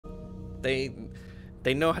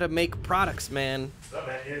They know how to make products, man. So,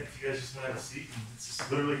 man, yeah, if you guys just want to have a seat, it's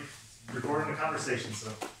just literally recording a conversation,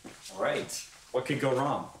 so. All right. What could go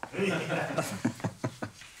wrong?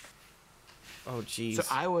 Oh, jeez. So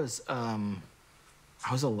I was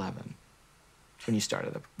 11 when you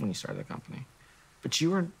started the company, but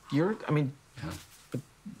you're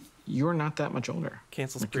not that much older.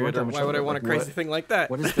 Cancel Like, spirit. you weren't that much Why would I older. want a Like, crazy what- thing like that?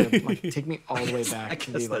 What is the take me all the way back I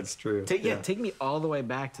to guess the that's true. Take me all the way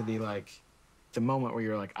back to the moment where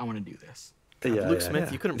you're like, I want to do this. Luke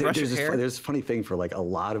Smith, you couldn't brush your hair? There's a funny thing for like a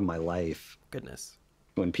lot of my life. Goodness.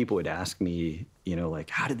 When people would ask me, you know, like,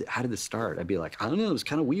 how did this start? I'd be like, I don't know, it was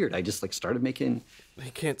kind of weird. I just like started making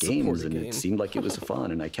games and it seemed like it was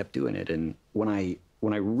fun and I kept doing it. And when I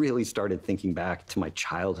really started thinking back to my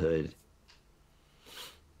childhood,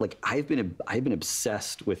 like I've been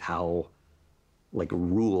obsessed with how like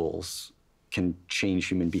rules can change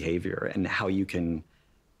human behavior and how you can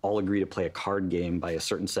all agree to play a card game by a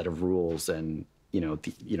certain set of rules. And,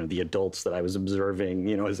 the adults that I was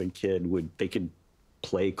observing, as a kid they could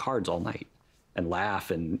play cards all night and laugh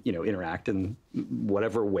and, interact in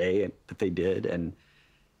whatever way that they did. And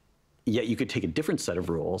yet you could take a different set of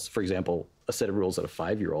rules, for example, a set of rules that a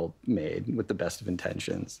 5-year-old made with the best of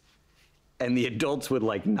intentions. And the adults would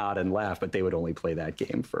like nod and laugh, but they would only play that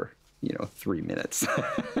game for, 3 minutes.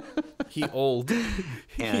 He old.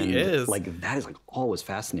 And he is. Like that is like always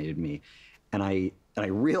fascinated me. And I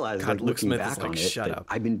realized, like, Luke looking Smith back is like, on it, shut that up.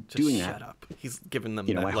 I've been Just doing shut that. up. He's given them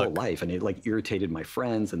my whole life, and it like irritated my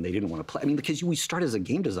friends, and they didn't want to play. I mean, because we start as a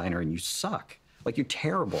game designer, and you suck. Like you're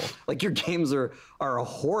terrible. Like your games are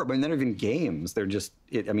horrible. I mean, they're not even games. They're just.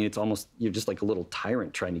 It's almost you're just like a little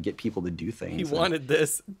tyrant trying to get people to do things. He wanted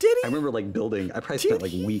this. Did he? I remember like building. I probably spent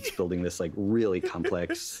like weeks building this like really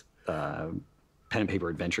complex pen and paper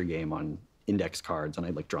adventure game on index cards, and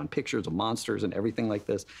I'd like drawn pictures of monsters and everything like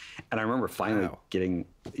this. And I remember finally getting,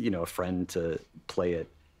 a friend to play it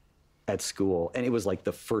at school, and it was like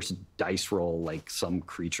the first dice roll, like some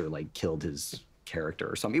creature like killed his character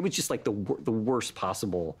or something. It was just like the worst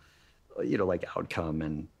possible, like outcome.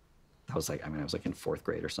 And I was like in 4th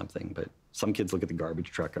grade or something. But some kids look at the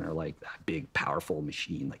garbage truck and are like, that big, powerful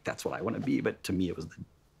machine, like that's what I want to be. But to me, it was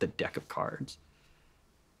the deck of cards.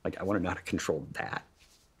 Like I want to know how to control that.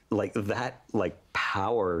 Like that, like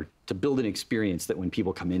power to build an experience that when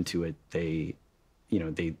people come into it, they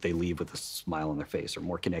leave with a smile on their face or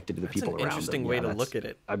more connected to the people around them. That's an interesting way to look at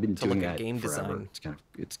it. I've been doing that game forever. design.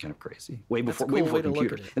 It's kind of crazy. Way before way to look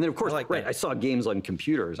computer. at it. And then of course, I like right, that. I saw games on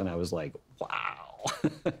computers and I was like, wow.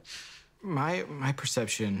 My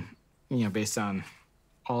perception, based on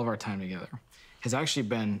all of our time together, has actually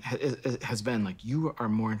been like you are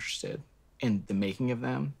more interested in the making of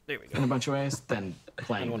them in a bunch of ways than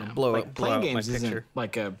playing them. Playing games isn't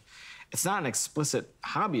like it's not an explicit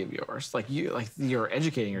hobby of yours. Like you're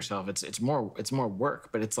educating yourself. It's more work,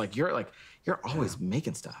 but it's like you're always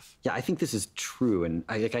making stuff. Yeah, I think this is true, and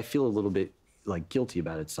I feel a little bit like guilty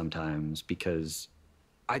about it sometimes because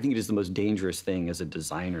I think it is the most dangerous thing as a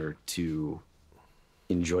designer to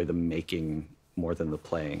enjoy the making more than the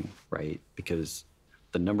playing, right? Because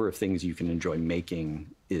the number of things you can enjoy making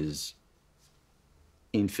is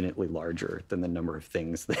infinitely larger than the number of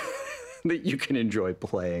things that you can enjoy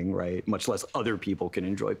playing, right? Much less other people can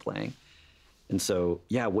enjoy playing. And so,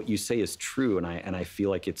 yeah, what you say is true, and I feel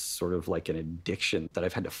like it's sort of like an addiction that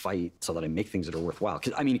I've had to fight so that I make things that are worthwhile.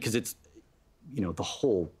 Because it's, the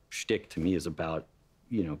whole shtick to me is about,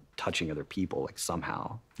 touching other people, like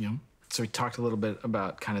somehow. Yeah. So we talked a little bit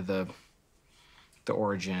about kind of the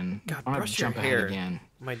origin. God, I'm gonna brush your jump hair, ahead again.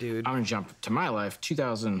 my dude. I'm gonna jump to my life,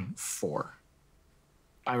 2004.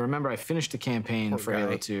 I remember I finished the campaign for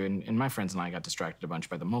Halo 2, and my friends and I got distracted a bunch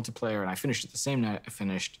by the multiplayer, and I finished it the same night I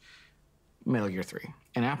finished Metal Gear 3.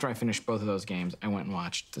 And after I finished both of those games, I went and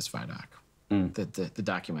watched this Vidoc, the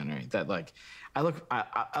documentary that, like, I look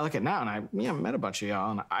at now, and I met a bunch of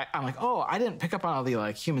y'all, and I'm like, oh, I didn't pick up on all the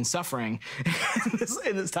like human suffering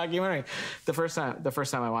in this documentary the first time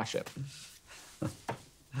I watched it.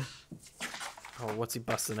 Oh, what's he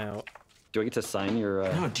busting out? Do I get to sign your?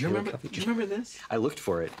 No, do you remember this? I looked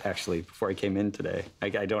for it actually before I came in today. I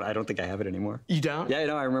don't think I have it anymore. You don't? Yeah,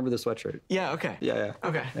 no, I remember the sweatshirt. Yeah. Okay. Yeah.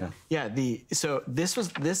 Okay. Yeah. So this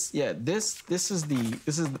is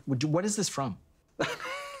what is this from?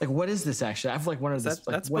 Like, what is this actually? I've like wondered this.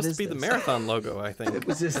 That's supposed to be the marathon logo, I think. It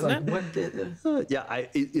was just like, what did? Yeah,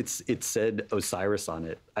 it said Osiris on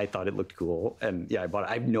it. I thought it looked cool, and yeah, I bought it.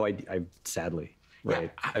 I have no idea. Sadly,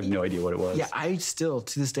 right? I have no idea what it was. Yeah, I still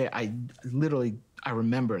to this day, I literally I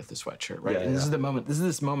remember the sweatshirt, right? Yeah, and this yeah. is the moment. This is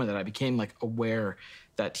this moment that I became like aware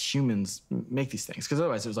that humans make these things, because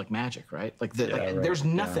otherwise it was like magic, right? Like, right, there's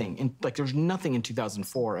nothing in there's nothing in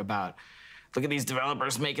 2004 about. Look at these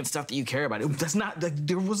developers making stuff that you care about. That's not like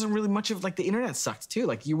there wasn't really much of like the internet sucked too.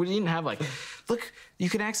 Like you didn't have like, look, you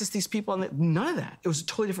can access these people and none of that. It was a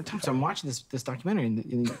totally different time. So I'm watching this documentary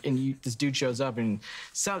and this dude shows up and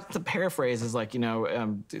the paraphrase is like,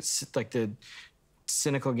 it's like the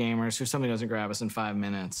cynical gamers who something doesn't grab us in 5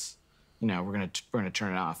 minutes. We're gonna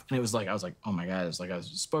turn it off. And it was like I was like, oh my god, it's like I was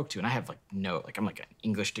spoke to. And I have I'm like an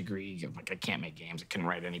English degree. Like I can't make games. I couldn't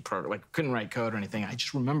write any couldn't write code or anything. I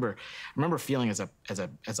just remember feeling as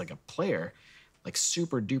like a player, like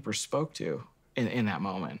super duper spoke to in that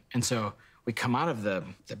moment. And so we come out of the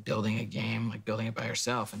building a game, like building it by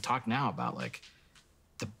yourself, and talk now about like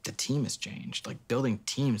the team has changed. Like building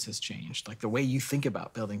teams has changed. Like the way you think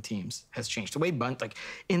about building teams has changed. The way like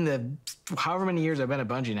in the however many years I've been at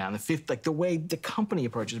Bungie now, in the fifth, like the way the company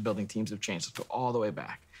approaches building teams have changed. Let's go all the way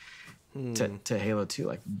back to Halo 2,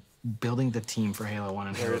 like building the team for Halo 1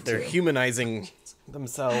 and Halo 2. They're humanizing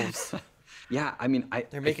themselves. Yeah, I mean,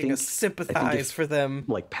 they're making us sympathize for them.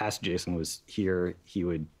 Like past Jason was here, he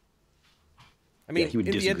would. I mean, he would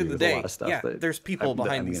in the end of the disagree with a day, lot of stuff that there's people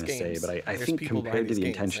behind I'm these gonna games. Say, but I There's think people compared to the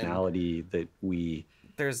behind these games, intentionality that we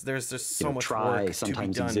there's just so much try, work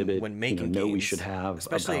sometimes to be done exhibit, when making know games, we should have,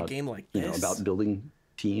 especially about, a game like this, about building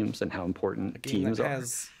teams and how important a game teams that are.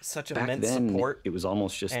 has such Back immense then, support. it was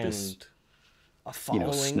almost just and this a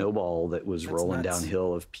following, snowball that was rolling nuts.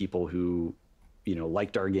 downhill of people who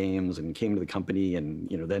liked our games and came to the company, and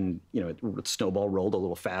then snowball rolled a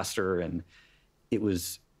little faster, and it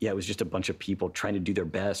was just a bunch of people trying to do their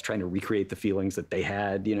best, trying to recreate the feelings that they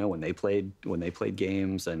had when they played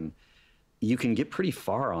games. And you can get pretty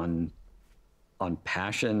far on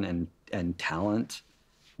passion and talent,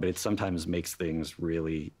 but it sometimes makes things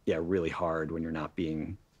really hard when you're not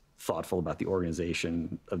being thoughtful about the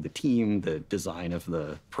organization of the team, the design of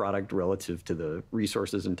the product relative to the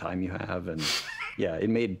resources and time you have. And it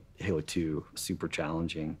made Halo 2 super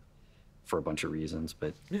challenging for a bunch of reasons.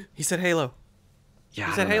 But he said Halo. Yeah,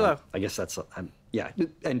 he said Halo. I guess that's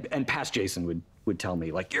and past Jason would tell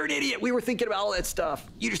me like, you're an idiot. We were thinking about all that stuff.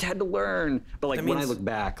 You just had to learn. But like when I look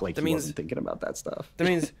back, like he wasn't thinking about that stuff. That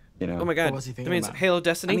means oh my god. What was he thinking about? Halo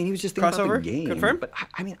Destiny. I mean, he was just thinking crossover. about the game. Confirmed. But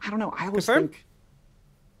I mean, I don't know. I always Confirmed? think.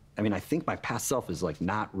 I mean, I think my past self is like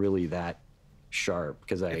not really that sharp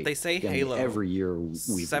because If they say Halo every year we've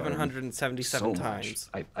 777 so times,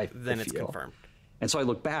 I then it's feel. confirmed. And so I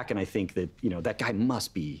look back and I think that that guy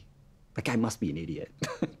must be an idiot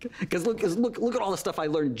because look at all the stuff I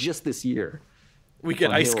learned just this year. We get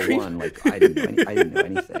on ice Halo cream. 1, like I didn't know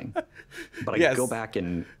anything, but I go back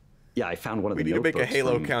and I found one of the We need to make a notebooks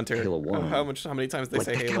Halo from counter. Halo 1. How many times they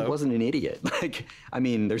say that Halo? guy wasn't an idiot. Like, I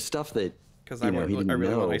mean, there's stuff that Because he didn't I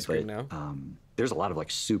really know, want ice cream but, now. there's a lot of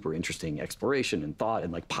like super interesting exploration and thought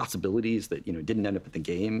and like possibilities that didn't end up in the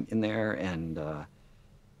game in there. And so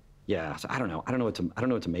I don't know what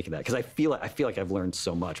to make of that, because I feel like I've learned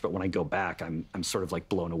so much, but when I go back, I'm sort of like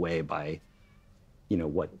blown away by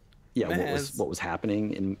what was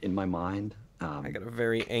happening in my mind. I got a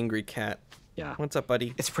very angry cat. Yeah. What's up,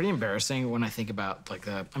 buddy? It's pretty embarrassing when I think about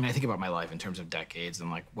I think about my life in terms of decades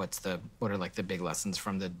and like what are like the big lessons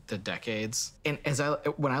from the decades. And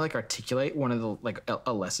when I like articulate one of the like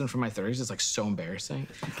a lesson from my 30s, it's like so embarrassing.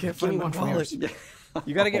 Can't find my wallet.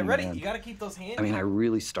 You got to get ready. Man. You got to keep those handy. I mean, I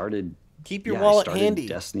really started. Keep your wallet I started handy.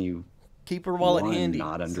 Destiny. Keep your wallet 1, handy.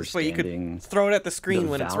 Not This way you understanding could throw it at the screen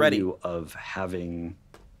when it's ready. The value of having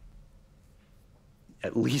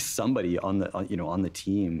at least somebody on the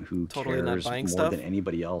team who Totally not cares buying more stuff? than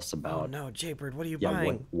anybody else about. Oh no, Jaybird, what are you Yeah,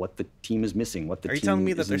 buying? what the team is missing, what the Are you team telling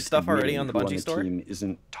me that there's isn't stuff already admitting, on the who Bungie store? team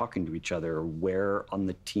isn't talking to each other, where on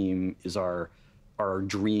the team are our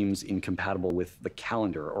dreams incompatible with the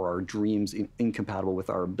calendar, or our dreams incompatible with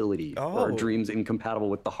our ability, or our Oh. dreams incompatible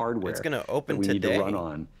with the hardware It's gonna open that we need today. to run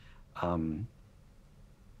on.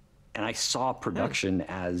 And I saw production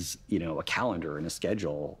as a calendar and a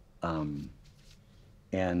schedule.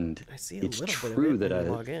 And I see a it's little bit of true it that when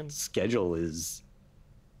you log a in. schedule is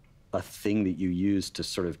a thing that you use to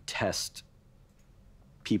sort of test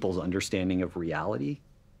people's understanding of reality,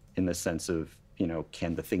 in the sense of,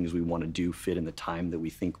 can the things we want to do fit in the time that we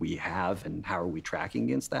think we have, and how are we tracking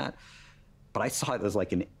against that? But I saw it as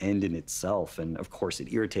like an end in itself, and of course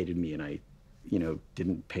it irritated me, and I,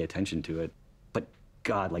 didn't pay attention to it. But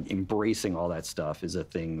God, like embracing all that stuff is a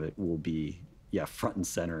thing that will be, front and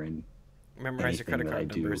center in Memorize your credit anything that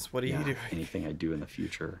card I do. numbers. What do you do? Anything I do in the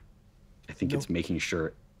future. I think it's making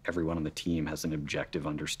sure everyone on the team has an objective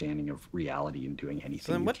understanding of reality and doing anything.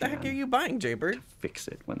 So then what the heck are you buying, Jaybird? to fix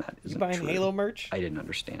it when that isn't You buying true. Halo merch? I didn't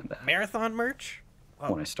understand that Marathon merch?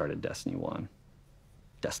 when I started Destiny 1.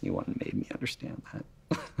 Destiny 1 made me understand that.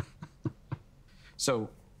 So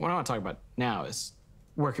what I want to talk about now is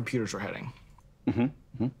where computers are heading.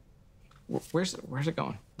 Where's it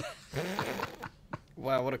going?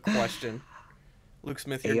 Wow, what a question. Luke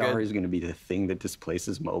Smith, you're AR good. is going to be the thing that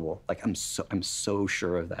displaces mobile. Like I'm so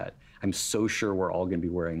sure of that. I'm so sure we're all going to be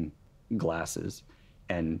wearing glasses,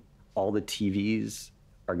 and all the TVs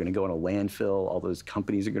are going to go in a landfill. All those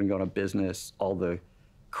companies are going to go out of business. All the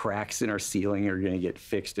cracks in our ceiling are going to get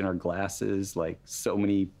fixed in our glasses. Like so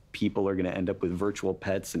many people are going to end up with virtual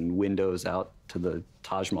pets and windows out to the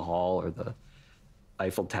Taj Mahal or the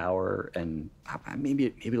Eiffel Tower, and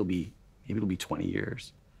maybe it'll be 20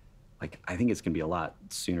 years. Like I think it's gonna be a lot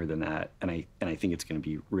sooner than that, and I think it's gonna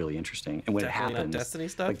be really interesting. And when Definitely it not happens, Destiny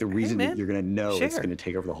stuff? like the Hey, reason man, that you're gonna know it's share. gonna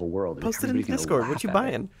take over the whole world. and Post it in the everybody's gonna Discord. What laugh you at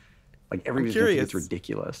it. buying? Like everybody's gonna think it's curious.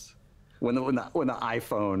 ridiculous. When the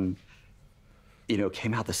iPhone,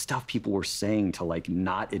 came out, the stuff people were saying to like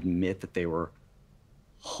not admit that they were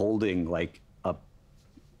holding like a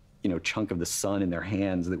chunk of the sun in their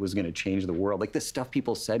hands that was gonna change the world. Like the stuff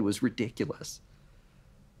people said was ridiculous.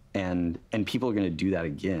 And people are going to do that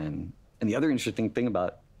again. And the other interesting thing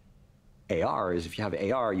about AR is if you have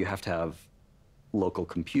AR, you have to have local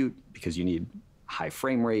compute because you need high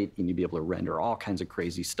frame rate. You need to be able to render all kinds of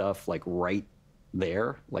crazy stuff like right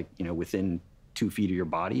there, like, within 2 feet of your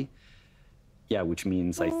body. Yeah, which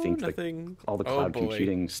means I think like nothing. all the Oh, cloud boy.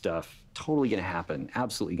 computing stuff, totally going to happen,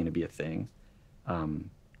 absolutely going to be a thing.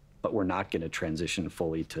 But we're not going to transition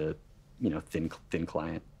fully to, thin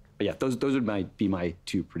client. But yeah, those would be my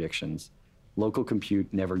 2 predictions. Local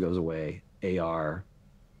compute never goes away. AR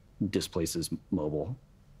displaces mobile,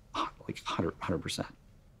 like 100%.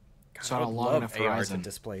 So on a I would love love enough AR to horizon,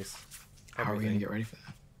 displace. how are we gonna get ready for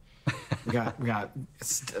that? we got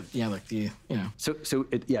like the So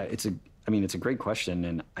it's a great question,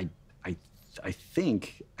 and I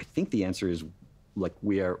think the answer is like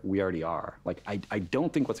we already are. Like I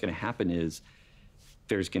don't think what's going to happen is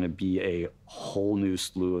there's going to be a whole new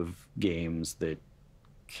slew of games that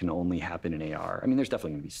can only happen in AR. I mean, there's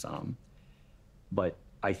definitely going to be some, but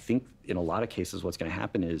I think in a lot of cases, what's going to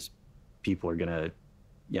happen is people are going to,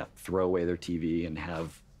 throw away their TV and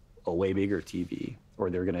have a way bigger TV, or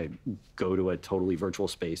they're going to go to a totally virtual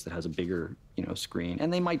space that has a bigger, screen,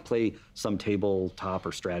 and they might play some tabletop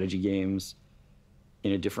or strategy games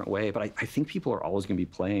in a different way. But I think people are always going to be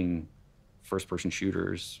playing first-person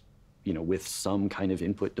shooters, with some kind of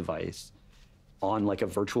input device on like a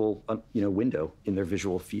virtual, window in their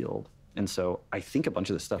visual field. And so I think a bunch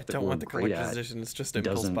of the stuff that Don't we're want the great collector's at edition. It's just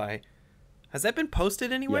impulse doesn't- buy. Has that been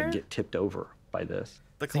posted anywhere? get tipped over by this.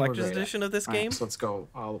 The I think we're collector's great at. edition of this All right, game? so let's go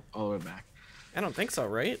all the way back. I don't think so,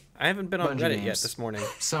 right? I haven't been on Bungie Reddit yet games. this morning.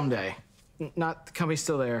 Someday. Not the company's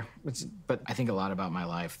still there, but I think a lot about my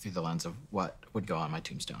life through the lens of what would go on my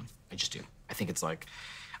tombstone. I just do. I think it's like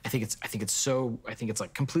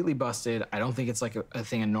completely busted. I don't think it's like a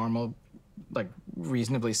thing a normal, like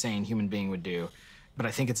reasonably sane human being would do, but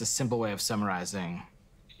I think it's a simple way of summarizing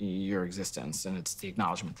your existence, and it's the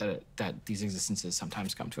acknowledgement that these existences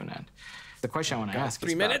sometimes come to an end. The question I want to ask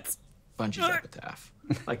 3 is minutes? about Bungie's epitaph.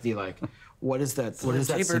 What is that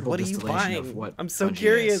Jaybird, simple what are you distillation buying? of what I'm so Bungie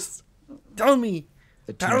curious. is? Tell me.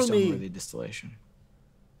 The Tell me. tombstone-worthy distillation.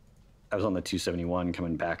 I was on the 271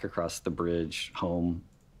 coming back across the bridge home,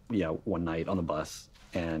 one night on the bus,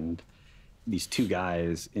 and these 2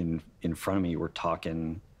 guys in front of me were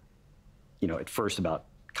talking, at first about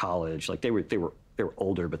college. Like they were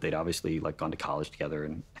older, but they'd obviously like gone to college together,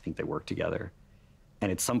 and I think they worked together.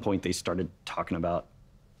 And at some point they started talking about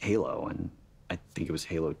Halo, and I think it was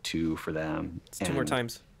Halo 2 for them. It's 2 more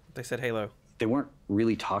times. They said Halo. They weren't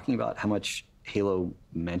really talking about how much Halo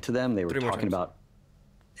meant to them. They were 3 more talking times. about,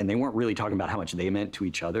 and they weren't really talking about how much they meant to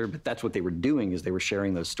each other, but that's what they were doing, is they were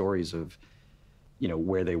sharing those stories of,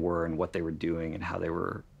 where they were and what they were doing and how they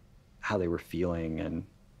were feeling. And,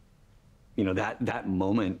 that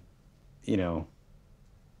moment,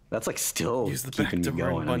 that's like still Use the keeping me back door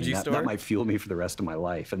going. Bungie I mean, store. that might fuel me for the rest of my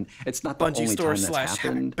life. And it's not the Bungie only store time / that's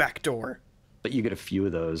happened, back door. but you get a few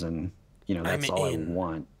of those, and, that's I'm all in. I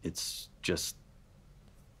want. It's just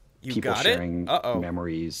You people got sharing it? Uh-oh.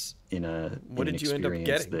 memories in What an did you end up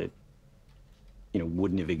experience getting? that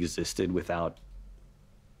wouldn't have existed without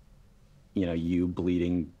you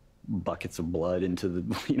bleeding buckets of blood into the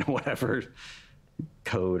whatever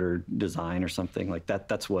code or design or something like that.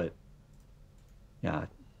 That's what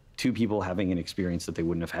 2 people having an experience that they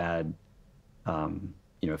wouldn't have had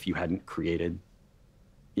if you hadn't created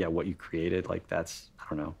yeah, what you created, like that's, I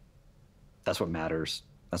don't know, that's what matters.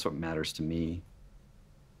 That's what matters to me.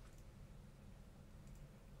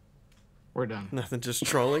 We're done. Nothing, just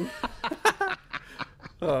trolling.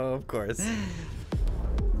 Oh, of course.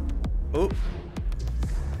 Oh.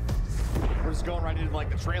 We're just going right into like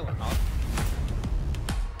the trailer, huh?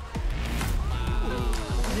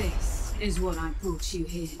 This is what I brought you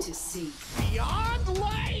here to see. Beyond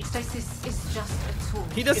light! Stasis is just a tool.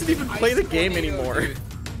 He doesn't even play the game anymore.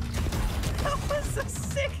 That was the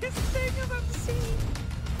sickest thing I've ever seen.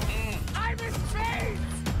 I'm in space!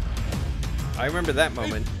 I remember that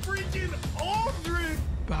moment. Freaking Aldrin!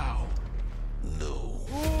 Bow. No.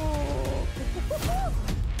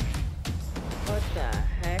 What the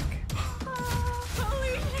heck?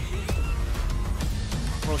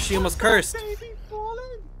 Oh, she almost cursed. Baby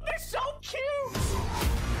falling. They're so cute!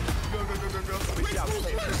 No. We shall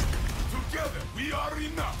stay. Together, we are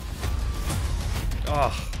enough.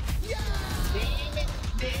 Oh.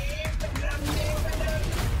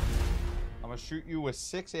 I'm gonna shoot you with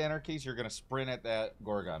 6 anarchies. You're gonna sprint at that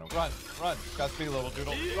Gorgon. Run. Godspeed, little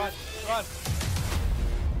doodle. Run.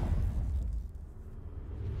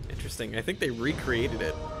 Interesting. I think they recreated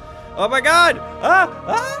it. Oh my god!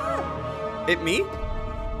 Ah! It me?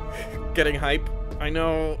 Getting hype. I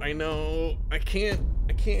know. I can't.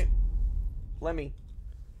 Let me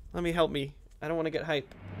help me. I don't want to get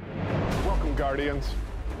hype. Welcome, Guardians.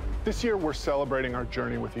 This year, we're celebrating our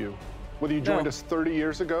journey with you. Whether you joined us 30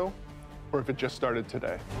 years ago, or if it just started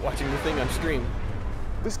today. Watching the thing on stream.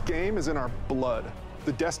 This game is in our blood.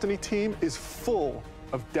 The Destiny team is full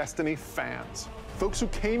of Destiny fans. Folks who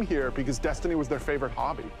came here because Destiny was their favorite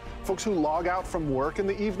hobby. Folks who log out from work in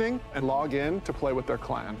the evening and log in to play with their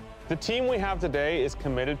clan. The team we have today is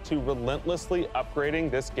committed to relentlessly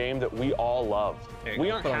upgrading this game that we all love.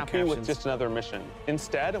 We aren't happy with just another mission.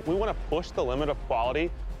 Instead, we want to push the limit of quality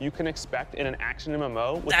you can expect in an action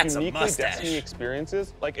MMO with uniquely Destiny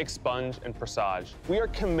experiences like Expunge and Presage. We are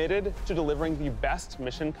committed to delivering the best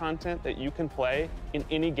mission content that you can play in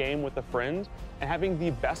any game with a friend and having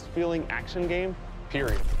the best feeling action game,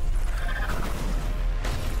 period.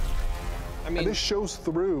 And this shows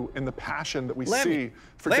through in the passion that we see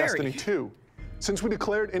for Destiny 2. Since we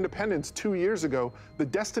declared independence 2 years ago, the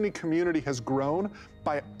Destiny community has grown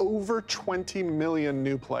by over 20 million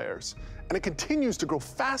new players. And it continues to grow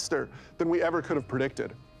faster than we ever could have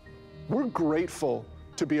predicted. We're grateful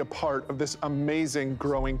to be a part of this amazing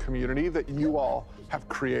growing community that you all have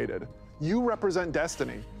created. You represent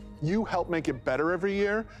Destiny. You help make it better every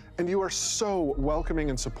year, and you are so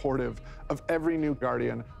welcoming and supportive of every new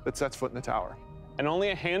Guardian that sets foot in the tower. And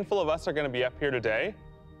only a handful of us are going to be up here today.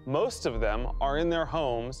 Most of them are in their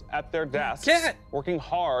homes, at their desks, working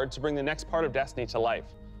hard to bring the next part of Destiny to life.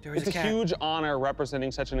 It's a huge honor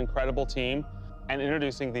representing such an incredible team and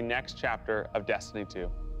introducing the next chapter of Destiny 2.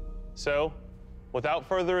 So, without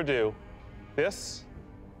further ado, this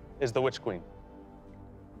is the WitchQueen.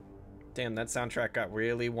 Damn, that soundtrack got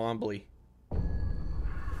really wombly.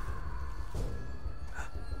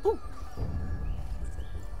 Ooh.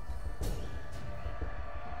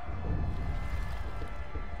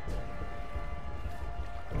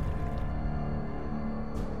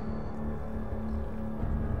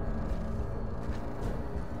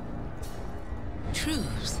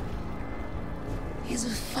 Truth is a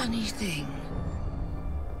funny thing.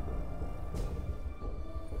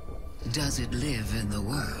 Does it live in the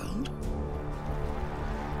world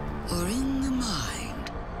or in the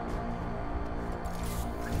mind?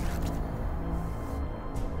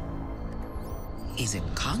 Is it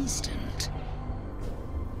constant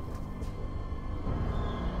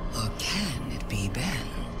or can it be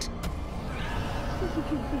bent?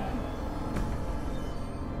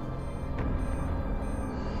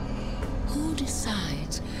 Who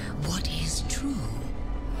decides what is true?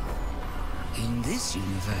 In this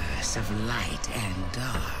universe of light and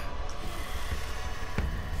dark,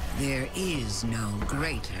 there is no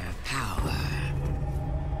greater power.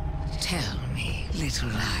 Tell me, little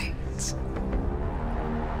lights,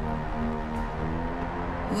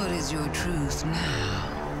 what is your truth now?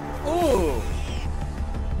 Oh!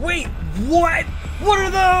 Wait, what? What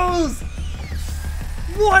are those?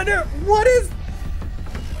 What is...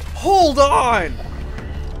 Hold on!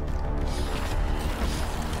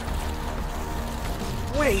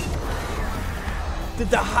 Wait. Did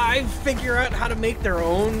the Hive figure out how to make their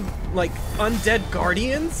own, like, undead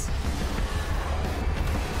guardians?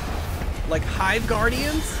 Like Hive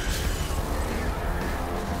Guardians?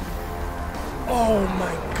 Oh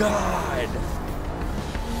my god!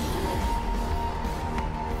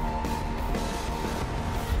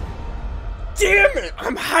 Damn it!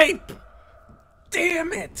 I'm hype!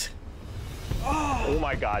 Damn it! Oh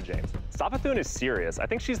my God, James. Savathun is serious. I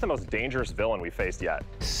think she's the most dangerous villain we've faced yet.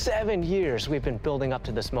 7 years we've been building up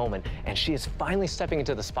to this moment, and she is finally stepping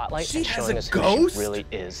into the spotlight and showing us who she really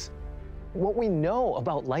is. What we know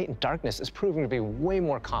about light and darkness is proving to be way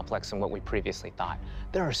more complex than what we previously thought.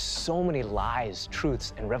 There are so many lies,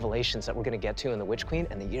 truths, and revelations that we're going to get to in the Witch Queen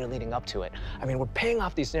and the year leading up to it. I mean, we're paying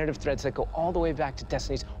off these narrative threads that go all the way back to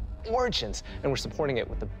Destiny's origins, and we're supporting it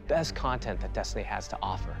with the best content that Destiny has to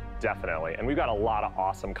offer. Definitely, and we've got a lot of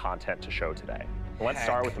awesome content to show today. Let's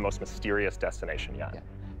start with the most mysterious destination yet.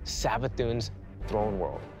 Savathun's throne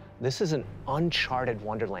world. This is an uncharted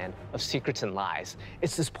wonderland of secrets and lies.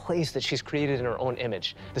 It's this place that she's created in her own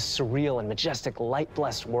image, this surreal and majestic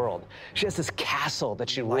light-blessed world. She has this castle that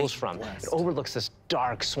she rules from. It overlooks this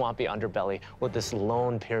dark, swampy underbelly with this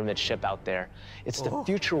lone pyramid ship out there. It's the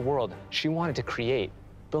future world she wanted to create,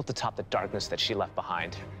 built atop the darkness that she left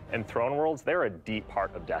behind. And throne worlds, they're a deep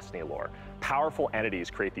part of Destiny lore. Powerful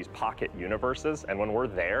entities create these pocket universes, and when we're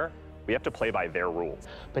there, we have to play by their rules.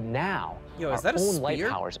 But now, our own light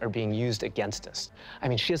powers are being used against us. I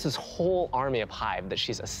mean, she has this whole army of Hive that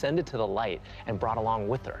she's ascended to the light and brought along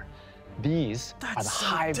with her. These are the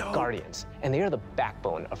Hive Guardians, and they are the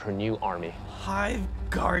backbone of her new army. Hive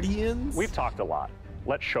Guardians? We've talked a lot.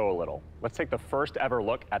 Let's show a little. Let's take the first ever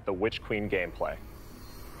look at the Witch Queen gameplay.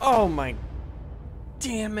 Oh my...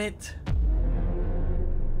 damn it.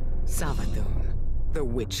 Savathun, the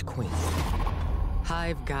Witch Queen.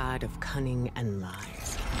 Hive god of cunning and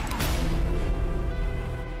lies.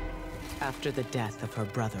 After the death of her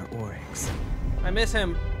brother Oryx, I miss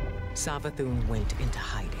him. Savathun went into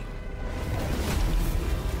hiding.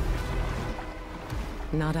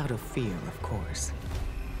 Not out of fear, of course,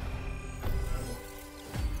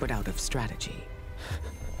 but out of strategy.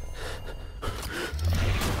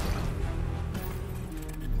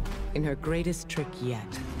 In her greatest trick yet,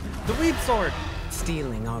 the Weeb Sword!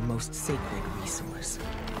 Stealing our most sacred resource.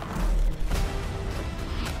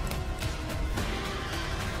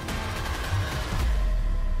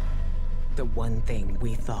 The one thing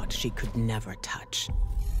we thought she could never touch.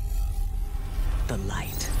 The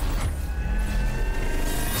light.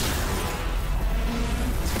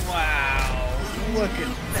 Wow, look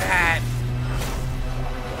at that!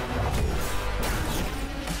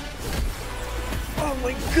 Oh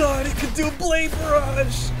my God, it could do a blade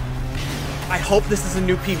barrage! I hope this is a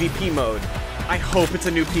new PvP mode. I hope it's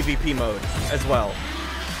a new PvP mode as well.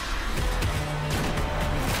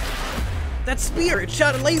 That spear, it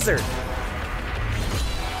shot a laser.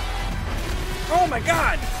 Oh my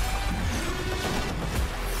God.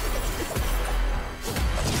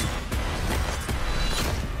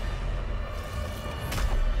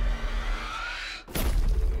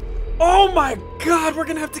 Oh my God, we're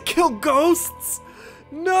gonna have to kill ghosts.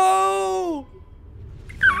 No.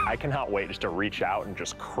 I cannot wait just to reach out and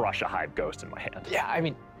just crush a Hive ghost in my hand. Yeah, I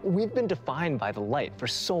mean, we've been defined by the light for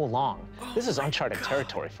so long. This is uncharted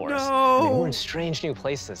territory for us. I mean, we're in strange new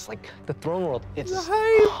places. Like the throne world, it's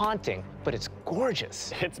haunting, but it's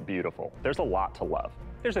gorgeous. It's beautiful. There's a lot to love.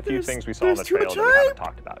 There's a few things we saw in the trailer that we haven't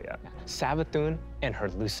talked about yet. Savathun and her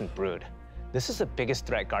Lucent Brood. This is the biggest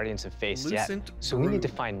threat Guardians have faced yet. So we need to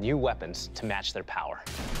find new weapons to match their power.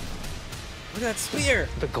 Look at that spear.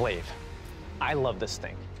 The Glaive. I love this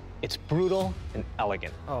thing. It's brutal and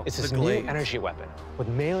elegant. It's this new energy weapon with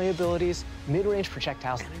melee abilities, mid-range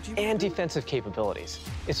projectiles, and defensive capabilities.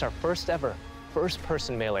 It's our first ever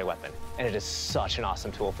first-person melee weapon, and it is such an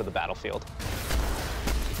awesome tool for the battlefield.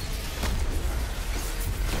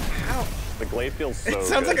 How? The Glaive feels so It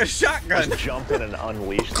sounds good. like a shotgun. Just jump in and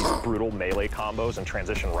unleash these brutal melee combos and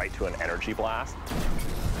transition right to an energy blast.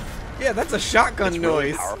 Yeah, that's a shotgun it's noise.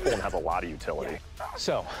 Really powerful and has a lot of utility.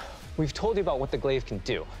 So, we've told you about what the Glaive can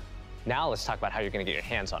do. Now let's talk about how you're going to get your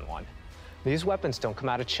hands on one. These weapons don't come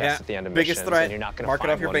out of chests at the end of biggest missions, threat. and you're not going to Mark it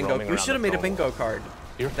find off your one bingo. roaming We around should have the made a throne bingo world. card.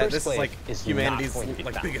 Your That first this is Glaive like is humanity's not going to be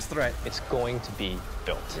like found. biggest threat. It's going to be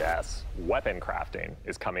built. Yes, weapon crafting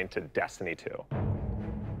is coming to Destiny 2.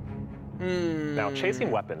 Now,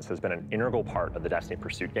 chasing weapons has been an integral part of the Destiny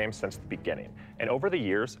Pursuit game since the beginning. And over the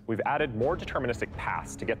years, we've added more deterministic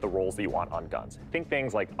paths to get the rolls that you want on guns. Think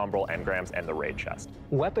things like Umbral Engrams and the Raid Chest.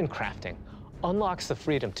 Weapon crafting unlocks the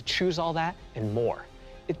freedom to choose all that and more.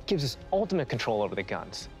 It gives us ultimate control over the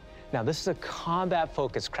guns. Now, this is a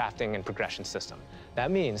combat-focused crafting and progression system.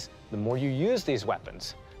 That means the more you use these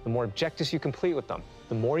weapons, the more objectives you complete with them,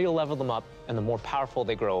 the more you'll level them up, and the more powerful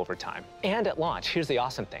they grow over time. And at launch, here's the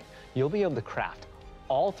awesome thing. You'll be able to craft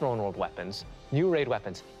all Throne World weapons, new raid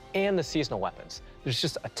weapons, and the seasonal weapons. There's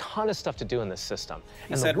just a ton of stuff to do in this system.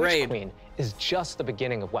 And the Witch Queen is just the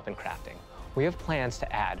beginning of weapon crafting. We have plans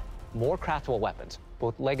to add more craftable weapons,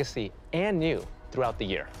 both legacy and new, throughout the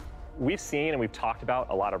year. We've seen and we've talked about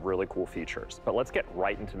a lot of really cool features, but let's get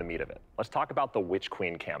right into the meat of it. Let's talk about the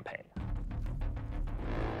WitchQueen campaign.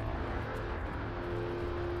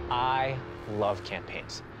 I love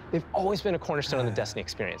campaigns. They've always been a cornerstone of the Destiny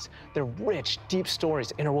experience. They're rich, deep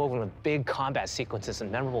stories interwoven with big combat sequences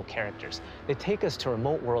and memorable characters. They take us to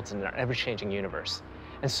remote worlds in our ever-changing universe.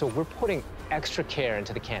 And so we're putting extra care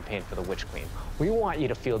into the campaign for the WitchQueen. We want you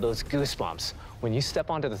to feel those goosebumps when you step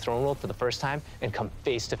onto the throne world for the first time and come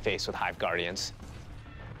face to face with Hive Guardians.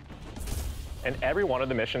 And every one of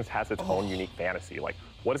the missions has its own unique fantasy. Like,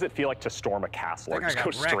 what does it feel like to storm a castle or just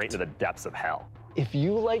go straight to the depths of hell? If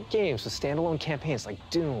you like games with standalone campaigns like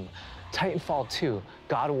Doom, Titanfall 2,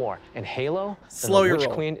 God of War, and Halo, then the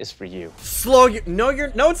WitchQueen is for you. No,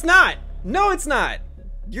 it's not. No, it's not.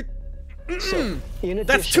 You're. So, in addition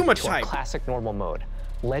That's too much to our hype. classic normal mode,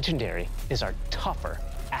 Legendary is our tougher,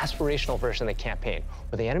 aspirational version of the campaign,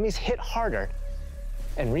 where the enemies hit harder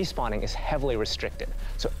and respawning is heavily restricted.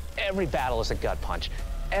 So every battle is a gut punch.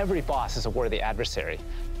 Every boss is a worthy adversary.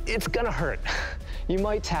 It's gonna hurt. You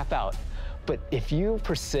might tap out. But if you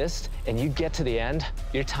persist and you get to the end,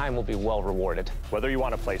 your time will be well rewarded. Whether you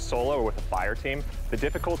want to play solo or with a fire team, the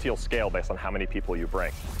difficulty will scale based on how many people you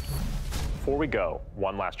bring. Before we go,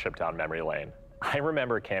 one last trip down memory lane. I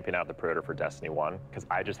remember camping out the Predator for Destiny 1 because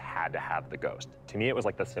I just had to have the Ghost. To me, it was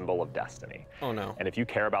like the symbol of Destiny. Oh no. And if you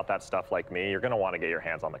care about that stuff like me, you're gonna want to get your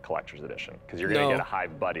hands on the Collector's Edition because you're gonna get a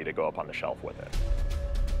Hive buddy to go up on the shelf with it.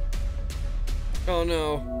 Oh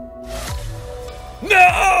no.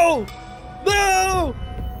 No! No!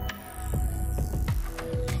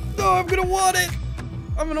 No, I'm gonna want it!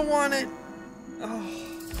 I'm gonna want it. Oh.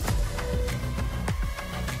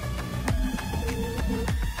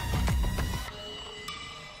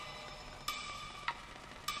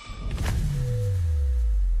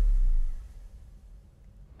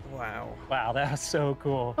 Wow. Wow, that was so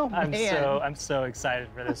cool. Oh, I'm man. so excited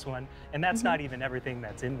for this one. And that's not even everything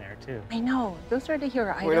that's in there too. I know. Those are the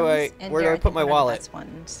hero items. Where do I put my wallet? Best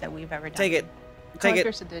ones that we've ever done. Take it. Take it.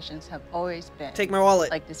 Collector's editions have always been. Take my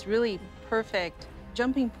wallet. Like this really perfect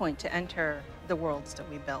jumping point to enter the worlds that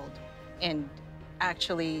we build, and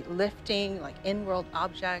actually lifting like in-world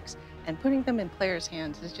objects and putting them in players'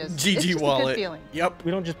 hands is just GG it's just wallet. a good feeling. Yep. We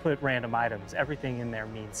don't just put random items. Everything in there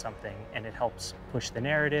means something, and it helps push the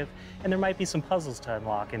narrative. And there might be some puzzles to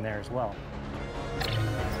unlock in there as well.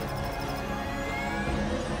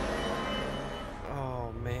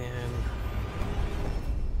 Oh man.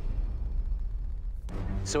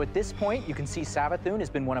 So at this point, you can see Savathun has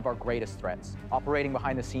been one of our greatest threats, operating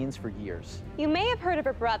behind the scenes for years. You may have heard of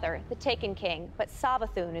her brother, the Taken King, but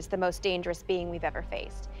Savathun is the most dangerous being we've ever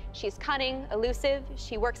faced. She's cunning, elusive,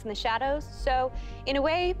 she works in the shadows, so in a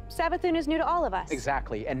way, Savathun is new to all of us.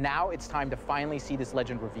 Exactly, and now it's time to finally see this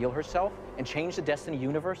legend reveal herself and change the Destiny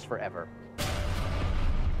universe forever.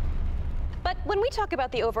 But when we talk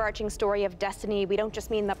about the overarching story of Destiny, we don't just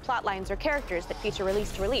mean the plot lines or characters that feature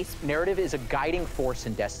release to release. Narrative is a guiding force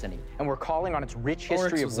in Destiny, and we're calling on its rich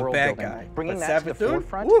history of world building, bringing that to the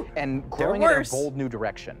forefront and growing it in a bold new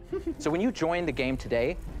direction. So when you join the game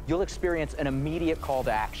today, you'll experience an immediate call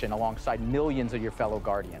to action alongside millions of your fellow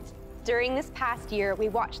Guardians. During this past year, we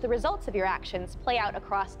watched the results of your actions play out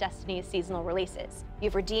across Destiny's seasonal releases.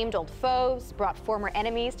 You've redeemed old foes, brought former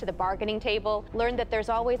enemies to the bargaining table, learned that there's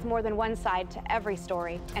always more than one side to every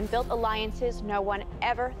story, and built alliances no one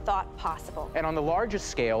ever thought possible. And on the largest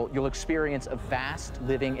scale, you'll experience a vast,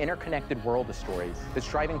 living, interconnected world of stories that's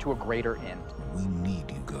striving to a greater end. We need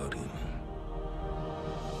you, Guardian.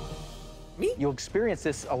 You'll experience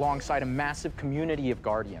this alongside a massive community of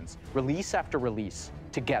Guardians, release after release,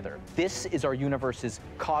 together. This is our universe's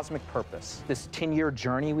cosmic purpose. This 10-year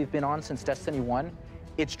journey we've been on since Destiny 1,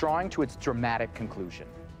 it's drawing to its dramatic conclusion.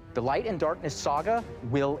 The Light and Darkness saga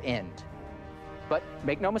will end. But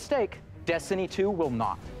make no mistake, Destiny 2 will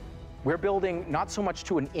not. We're building not so much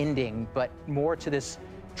to an ending, but more to this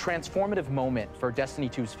transformative moment for Destiny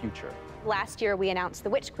 2's future. Last year, we announced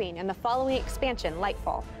the WitchQueen and the following expansion,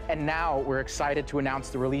 Lightfall. And now we're excited to announce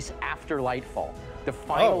the release after Lightfall, the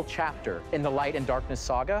final chapter in the Light and Darkness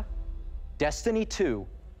saga, Destiny 2,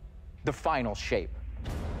 the final shape.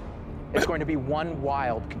 It's going to be one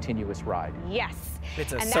wild, continuous ride. Yes.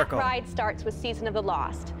 It's a and circle. that ride starts with Season of the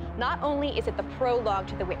Lost. Not only is it the prologue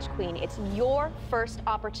to the WitchQueen, it's your first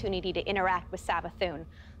opportunity to interact with Savathun.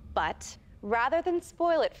 But rather than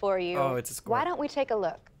spoil it for you, why don't we take a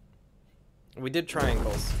look? We did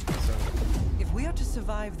triangles. So. If we are to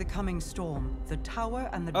survive the coming storm, the tower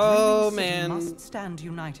and the dreaming city must stand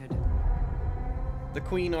united. The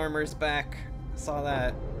Queen armor's back. Saw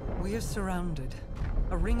that. We are surrounded.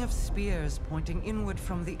 A ring of spears pointing inward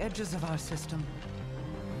from the edges of our system.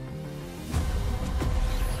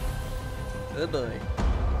 Oh boy.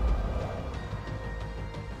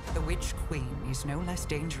 The Witch Queen is no less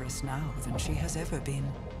dangerous now than she has ever been.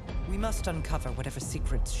 We must uncover whatever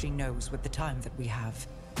secrets she knows with the time that we have.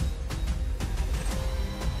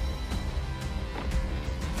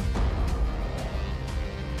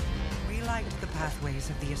 Relight the pathways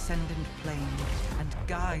of the Ascendant Plane and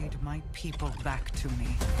guide my people back to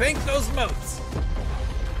me. Bank those motes!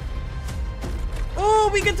 Oh,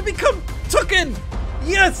 we get to become Tooken!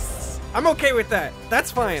 Yes! I'm okay with that.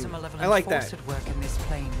 That's fine. I like that. Work in this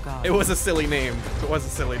plane, guard. It was a silly name. It was a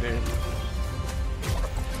silly name.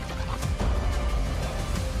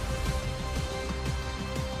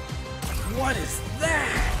 What is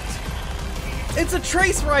that? It's a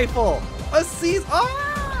trace rifle! A seize.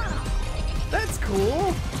 Ah! That's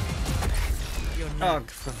cool. Your knack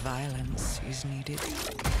for violence is needed.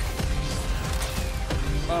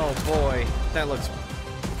 Oh boy, that looks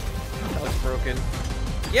broken.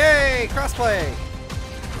 Yay! Crossplay!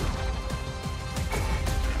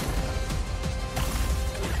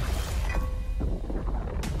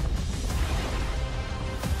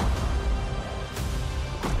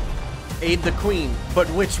 Aid the queen, but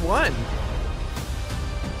which one?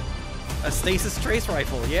 A stasis trace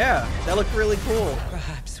rifle, yeah, that looked really cool.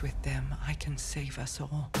 Perhaps with them, I can save us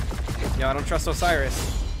all. Yeah, I don't trust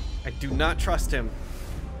Osiris. I do not trust him.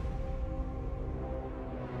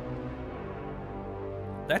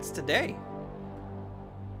 That's today.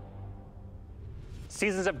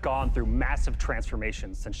 Seasons have gone through massive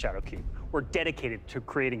transformations since Shadowkeep. We're dedicated to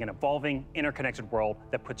creating an evolving, interconnected world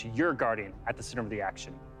that puts your Guardian at the center of the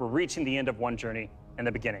action. We're reaching the end of one journey and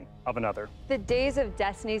the beginning of another. The days of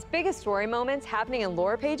Destiny's biggest story moments happening in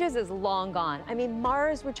lore pages is long gone. I mean,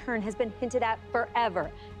 Mara's return has been hinted at forever,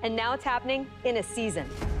 and now it's happening in a season.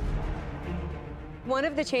 One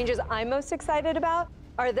of the changes I'm most excited about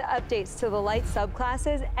are the updates to the light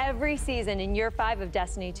subclasses every season in Year 5 of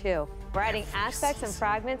Destiny 2. We're adding aspects and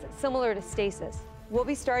fragments similar to Stasis. We'll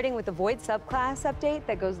be starting with the Void subclass update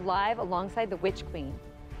that goes live alongside the Witch Queen.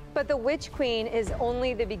 But the Witch Queen is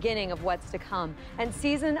only the beginning of what's to come, and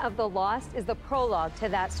Season of the Lost is the prologue to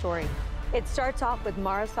that story. It starts off with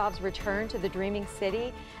Marasov's return to the Dreaming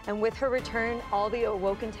City, and with her return, all the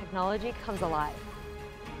awoken technology comes alive.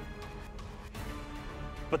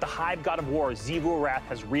 But the Hive God of War, Xivu-Arath,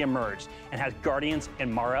 has reemerged and has Guardians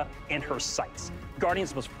and Mara in her sights.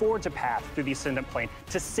 Guardians must forge a path through the Ascendant Plane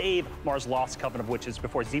to save Mara's lost coven of witches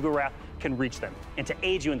before Xivu-Arath can reach them. And to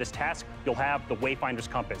aid you in this task, you'll have the Wayfinder's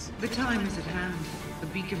Compass. The time is at hand. The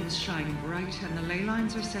beacons shine bright and the ley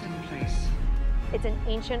lines are set in place. It's an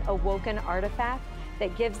ancient awoken artifact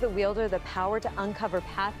that gives the wielder the power to uncover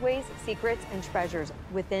pathways, secrets, and treasures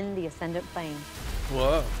within the Ascendant Plane.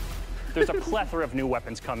 Whoa. There's a plethora of new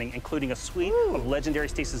weapons coming, including a suite of legendary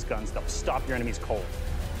stasis guns that will stop your enemies cold.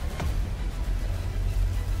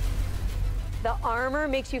 The armor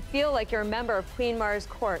makes you feel like you're a member of Queen Mara's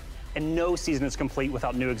court. And no season is complete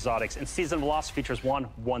without new exotics, and Season of the Lost features one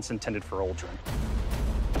once intended for Uldren.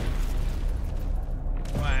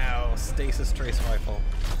 Wow, stasis trace rifle.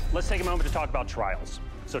 Let's take a moment to talk about Trials.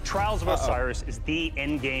 So Trials of Osiris is the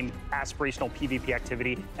endgame aspirational PvP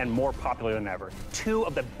activity and more popular than ever. Two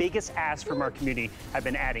of the biggest asks from our community have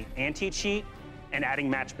been adding anti-cheat and adding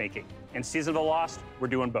matchmaking. In Season of the Lost, we're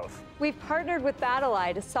doing both. We've partnered with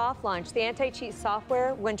BattleEye to soft launch the anti-cheat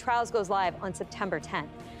software when Trials goes live on September 10th.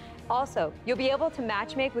 Also, you'll be able to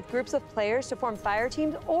matchmake with groups of players to form fire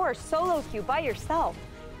teams or solo queue by yourself.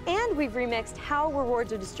 And we've remixed how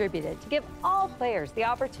rewards are distributed to give all players the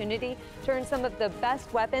opportunity to earn some of the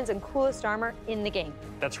best weapons and coolest armor in the game.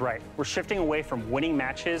 That's right. We're shifting away from winning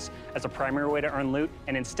matches as a primary way to earn loot,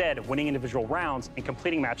 and instead, winning individual rounds and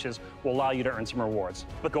completing matches will allow you to earn some rewards.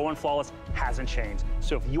 But Going Flawless hasn't changed.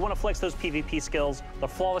 So if you want to flex those PvP skills, the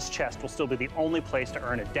Flawless Chest will still be the only place to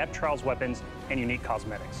earn adept Trials weapons and unique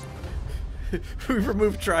cosmetics. We've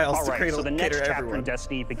removed Trials All to right, so the next chapter everyone. in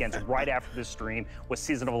Destiny begins right after this stream with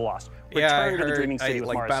Season of the Lost. Yeah, I Return to the heard, Dreaming City with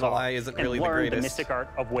like, Mara BattleEye Sov isn't and really the learn the greatest. mystic art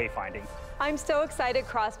of wayfinding. I'm so excited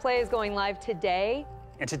Crossplay is going live today.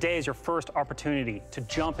 And today is your first opportunity to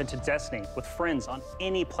jump into Destiny with friends on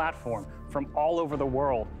any platform from all over the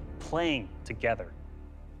world, playing together.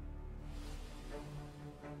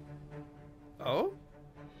 Oh?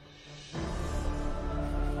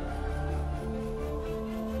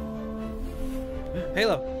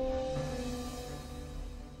 Halo.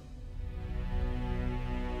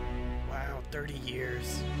 Wow, 30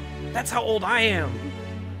 years. That's how old I am.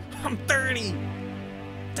 I'm 30.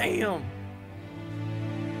 Damn.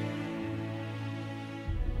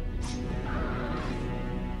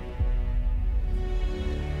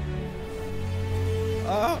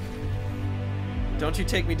 Don't you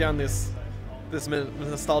take me down this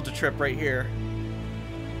nostalgia trip right here.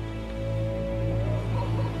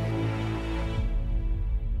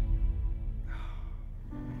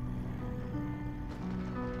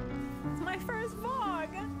 It's my first vlog.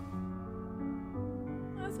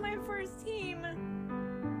 That's my first team.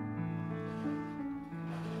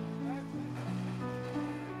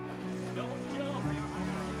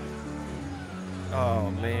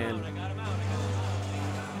 Oh man.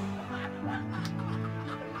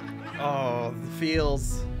 Oh, the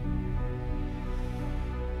feels.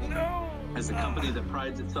 No. As a company that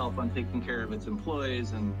prides itself on taking care of its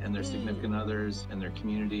employees and their significant others and their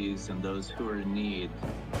communities and those who are in need,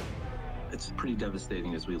 it's pretty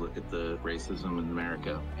devastating as we look at the racism in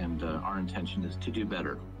America. And our intention is to do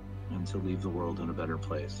better and to leave the world in a better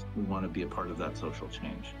place. We want to be a part of that social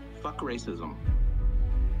change. Fuck racism.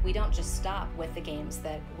 We don't just stop with the games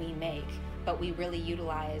that we make, but we really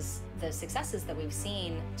utilize the successes that we've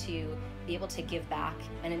seen to be able to give back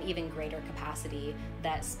in an even greater capacity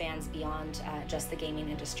that spans beyond just the gaming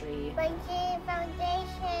industry. Bungie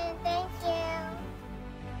Foundation, thank you.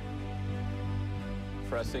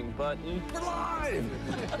 Pressing button. We're live!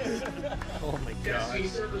 Oh my god.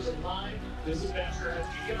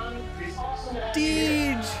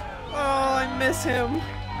 Deej! Oh, I miss him.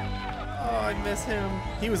 Oh, I miss him.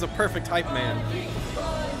 He was a perfect hype man.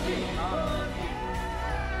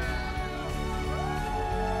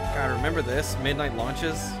 God, remember this? Midnight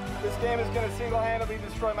launches? This game is going to single-handedly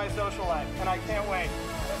destroy my social life, and I can't wait.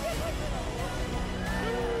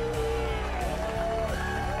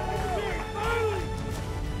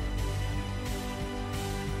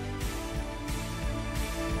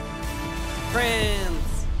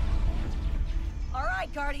 Friends! All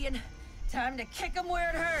right, Guardian. Time to kick him where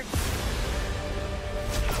it hurts.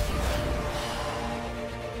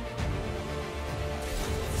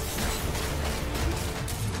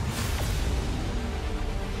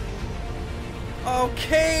 Oh,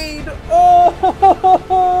 Cade! Oh!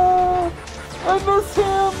 I miss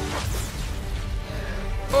him!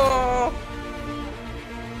 Oh!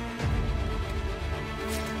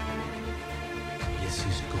 This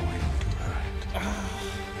is going to hurt.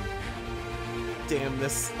 Damn,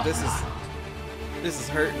 this is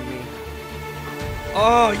hurting me.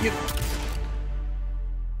 Oh, you.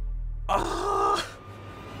 Oh.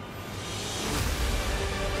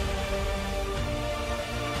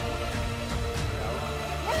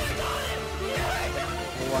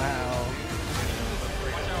 Wow.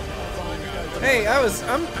 Hey,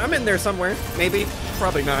 I'm in there somewhere. Maybe.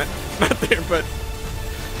 Probably not. Not there, but.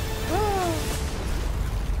 Oh.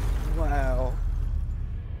 Wow.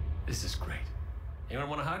 This is great. Anyone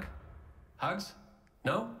want a hug? Hugs?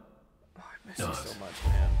 No? Oh, I miss him so much,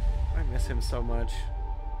 man. I miss him so much.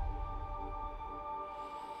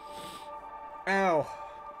 Ow.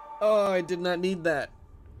 Oh, I did not need that.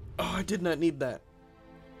 Oh, I did not need that.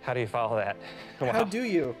 How do you follow that? Wow. How do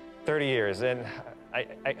you? 30 years, and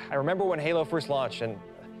I remember when Halo first launched, and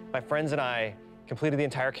my friends and I completed the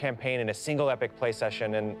entire campaign in a single epic play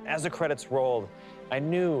session, and as the credits rolled, I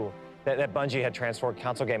knew that Bungie had transformed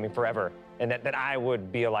console gaming forever, and that I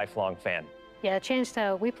would be a lifelong fan. Yeah, it changed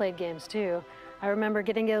how we played games too. I remember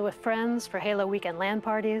getting together with friends for Halo weekend LAN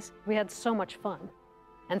parties. We had so much fun.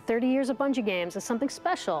 And 30 years of Bungie games is something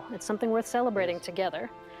special. It's something worth celebrating together.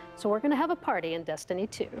 So we're gonna have a party in Destiny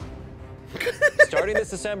 2. Starting this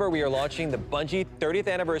December, we are launching the Bungie 30th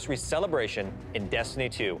Anniversary Celebration in Destiny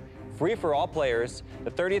 2. Free for all players,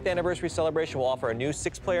 the 30th Anniversary Celebration will offer a new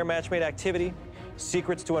 6-player matchmade activity,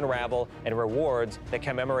 secrets to unravel, and rewards that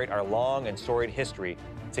commemorate our long and storied history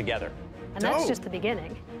together. And that's just the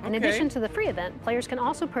beginning. In addition to the free event, players can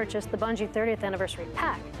also purchase the Bungie 30th Anniversary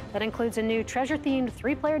Pack that includes a new treasure-themed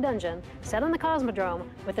 3-player dungeon set on the Cosmodrome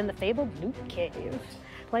within the fabled Loot Cave.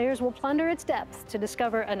 Players will plunder its depths to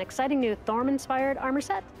discover an exciting new Thorm-inspired armor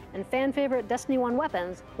set and fan-favorite Destiny 1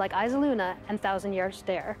 weapons like Izaluna and Thousand Yard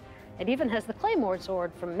Stare. It even has the Claymore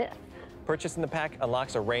sword from Myth. Purchasing the pack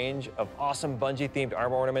unlocks a range of awesome Bungie-themed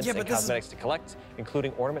armor ornaments and cosmetics to collect,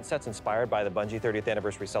 including ornament sets inspired by the Bungie 30th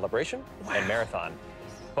Anniversary Celebration and Marathon.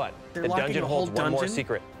 But the dungeon holds one more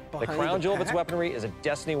secret. The crown jewel of its weaponry is a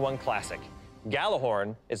Destiny 1 classic.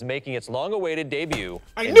 Gallahorn is making its long-awaited debut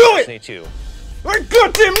in Destiny 2. I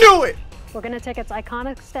goddamn knew it! We're going to take its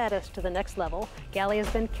iconic status to the next level. Galley has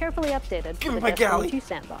been carefully updated for the Destiny 2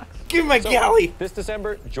 sandbox. Give me my galley! This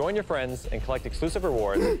December, join your friends and collect exclusive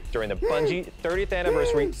rewards during the Bungie 30th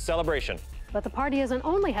Anniversary Celebration. But the party isn't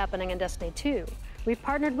only happening in Destiny 2. We've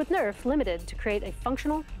partnered with Nerf Limited to create a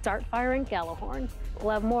functional, dart-firing Gallahorn.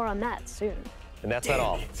 We'll have more on that soon. And that's not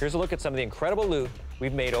all. Here's a look at some of the incredible loot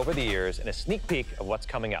we've made over the years and a sneak peek of what's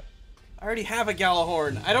coming up. I already have a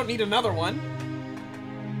Galahorn. I don't need another one.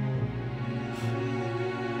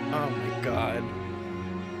 Oh my god.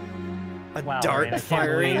 A Wow, dart I mean, I can't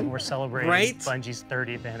firing. believe we're celebrating right? Bungie's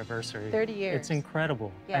 30th anniversary. 30 years. It's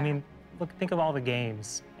incredible. Yeah. I mean, look, think of all the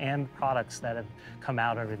games and products that have come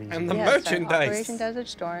out over these And years. the merchandise. Operation Desert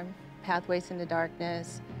Storm, Pathways into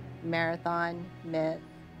Darkness, Marathon, Myth,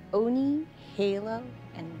 Oni, Halo,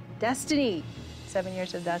 and Destiny. 7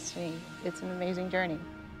 years of Destiny. It's an amazing journey.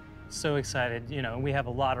 So excited. You know, we have a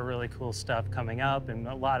lot of really cool stuff coming up and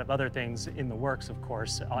a lot of other things in the works, of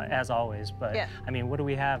course, as always. But Yeah. I mean, what do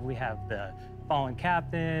we have? We have the Fallen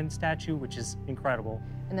Captain statue, which is incredible.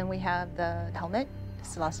 And then we have the helmet, the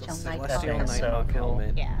Celestial Nighthawk Celestial That's so Nighthawk cool.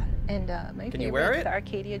 helmet. Yeah. And my Can you favorite, wear it? the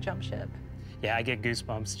Arcadia jump ship. Yeah, I get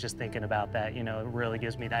goosebumps just thinking about that. You know, it really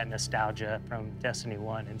gives me that nostalgia from Destiny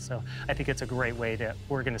 1. And so I think it's a great way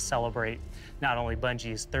we're going to celebrate not only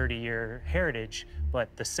Bungie's 30-year heritage,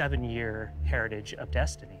 but the 7-year heritage of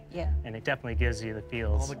Destiny. Yeah. And it definitely gives you the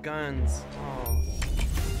feels. All the guns. Oh.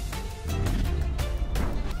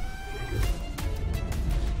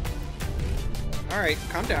 All right,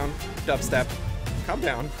 calm down, dubstep. Calm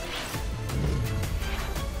down.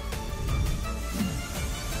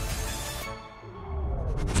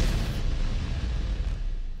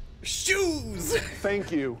 Shoes!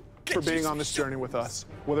 Thank you for being on this journey with us,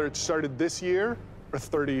 whether it started this year or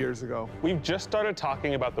 30 years ago. We've just started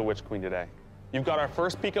talking about the WitchQueen today. You've got our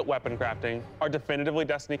first peek at weapon crafting, our Definitively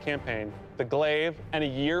Destiny campaign, the Glaive, and a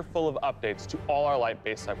year full of updates to all our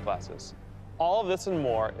light-based subclasses. All of this and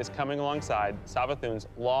more is coming alongside Savathun's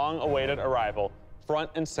long-awaited arrival front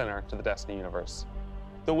and center to the Destiny universe.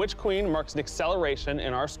 The WitchQueen marks an acceleration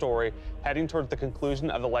in our story heading towards the conclusion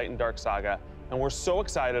of the Light and Dark saga, and we're so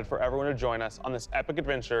excited for everyone to join us on this epic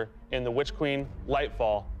adventure in the WitchQueen,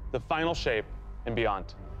 Lightfall, the Final Shape, and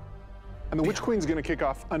beyond. And the WitchQueen's gonna kick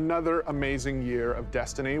off another amazing year of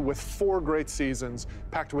Destiny with 4 great seasons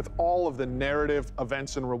packed with all of the narrative,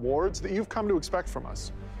 events, and rewards that you've come to expect from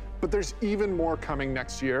us. But there's even more coming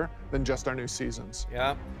next year than just our new seasons.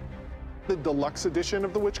 Yeah. The deluxe edition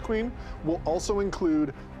of the WitchQueen will also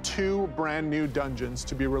include 2 brand new dungeons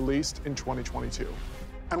to be released in 2022.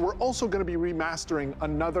 And we're also going to be remastering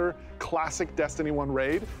another classic Destiny 1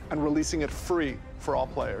 raid and releasing it free for all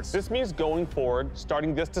players. This means going forward,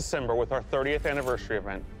 starting this December with our 30th anniversary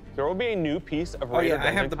event, there will be a new piece of raid or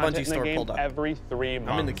I have dungeon the content Bungie in the store game pulled up. every 3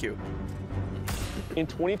 months. I'm in the queue. In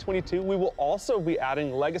 2022, we will also be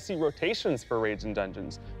adding legacy rotations for raids and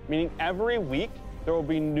dungeons, meaning every week there will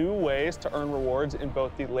be new ways to earn rewards in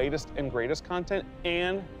both the latest and greatest content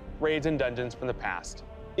and raids and dungeons from the past.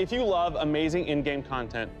 If you love amazing in-game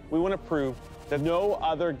content, we want to prove that no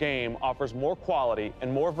other game offers more quality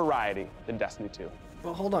and more variety than Destiny 2.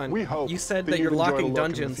 Well, hold on. We hope you said that that you're you've enjoyed a locking look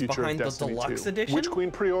in the dungeons future of behind the Destiny deluxe 2. edition?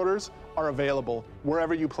 WitchQueen pre-orders are available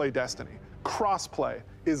wherever you play Destiny. Crossplay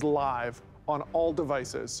is live on all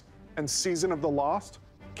devices, and Season of the Lost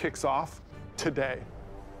kicks off today.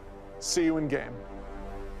 See you in game.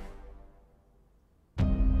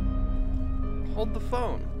 Hold the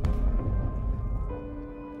phone.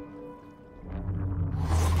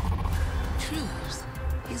 Truth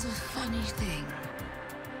is a funny thing.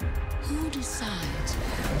 Who decides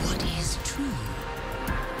what is true?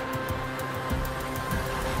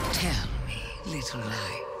 Tell me, little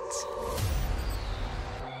light.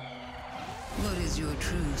 What is your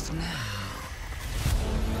truth now?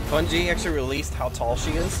 Bungie actually released how tall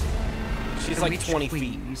she is. She's The like 20 WitchQueen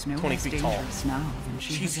feet. is no 20 less feet tall. dangerous now than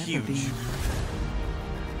she She's has ever huge. been.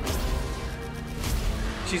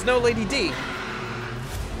 She's no Lady D.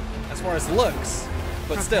 As far as looks,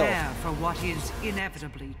 but still, Prepare for what is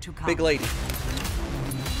inevitably to come. big lady.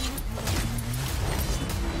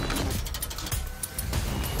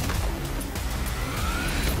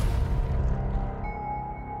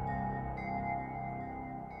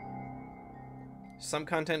 Some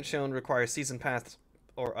content shown requires season pass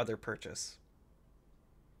or other purchase.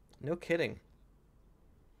 No kidding.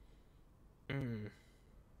 I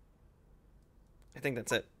think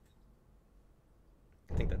that's it.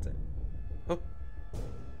 I think that's it. Oh.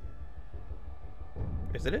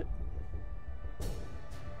 Is it? Is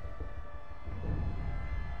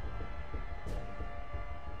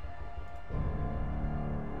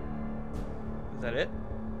that it?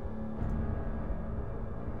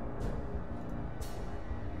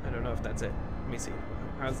 I don't know if that's it. Let me see.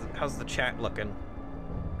 How's the chat looking?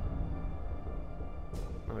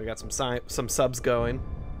 Oh, we got some subs going.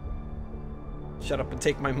 Shut up and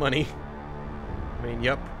take my money. I mean,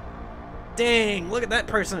 yep. Dang, look at that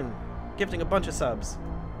person gifting a bunch of subs.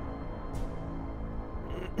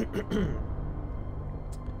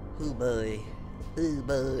 Oh boy. Oh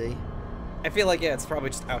boy. I feel like, yeah, it's probably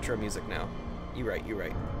just outro music now. You're right, you're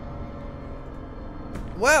right.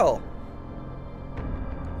 Well,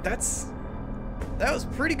 that was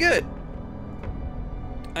pretty good.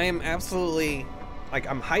 I am absolutely, like,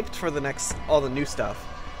 I'm hyped for the next, all the new stuff.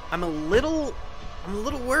 I'm a little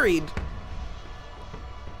worried.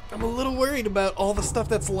 I'm a little worried about all the stuff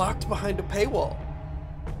that's locked behind a paywall.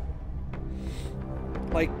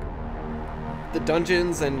 Like, the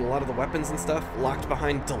dungeons and a lot of the weapons and stuff locked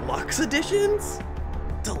behind deluxe editions?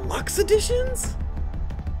 Deluxe editions?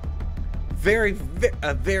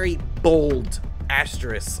 A very bold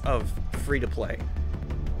asterisk of free-to-play.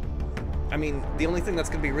 I mean, the only thing that's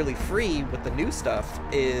going to be really free with the new stuff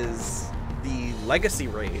is the Legacy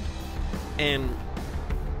Raid. And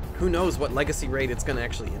who knows what Legacy Raid it's going to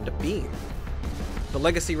actually end up being. The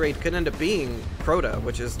Legacy Raid could end up being Crota,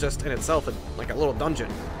 which is just in itself like a little dungeon.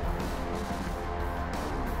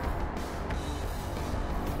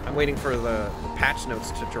 I'm waiting for the patch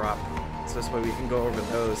notes to drop, so this way we can go over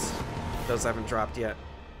those. Those haven't dropped yet.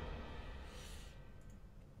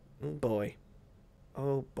 Oh boy.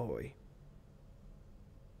 Oh boy.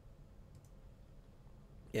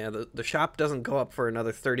 Yeah, the shop doesn't go up for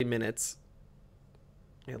another 30 minutes.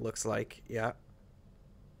 It looks like, yeah.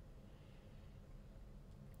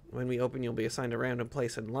 When we open, you'll be assigned a random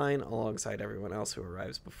place in line alongside everyone else who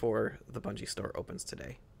arrives before the Bungie store opens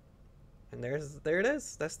today. And there it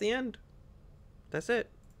is. That's the end. That's it.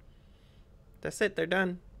 That's it. They're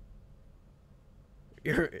done.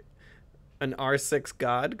 You're an R6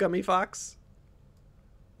 god, Gummy Fox?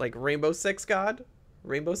 Like Rainbow Six god?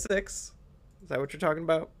 Rainbow Six? Is that what you're talking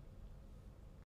about?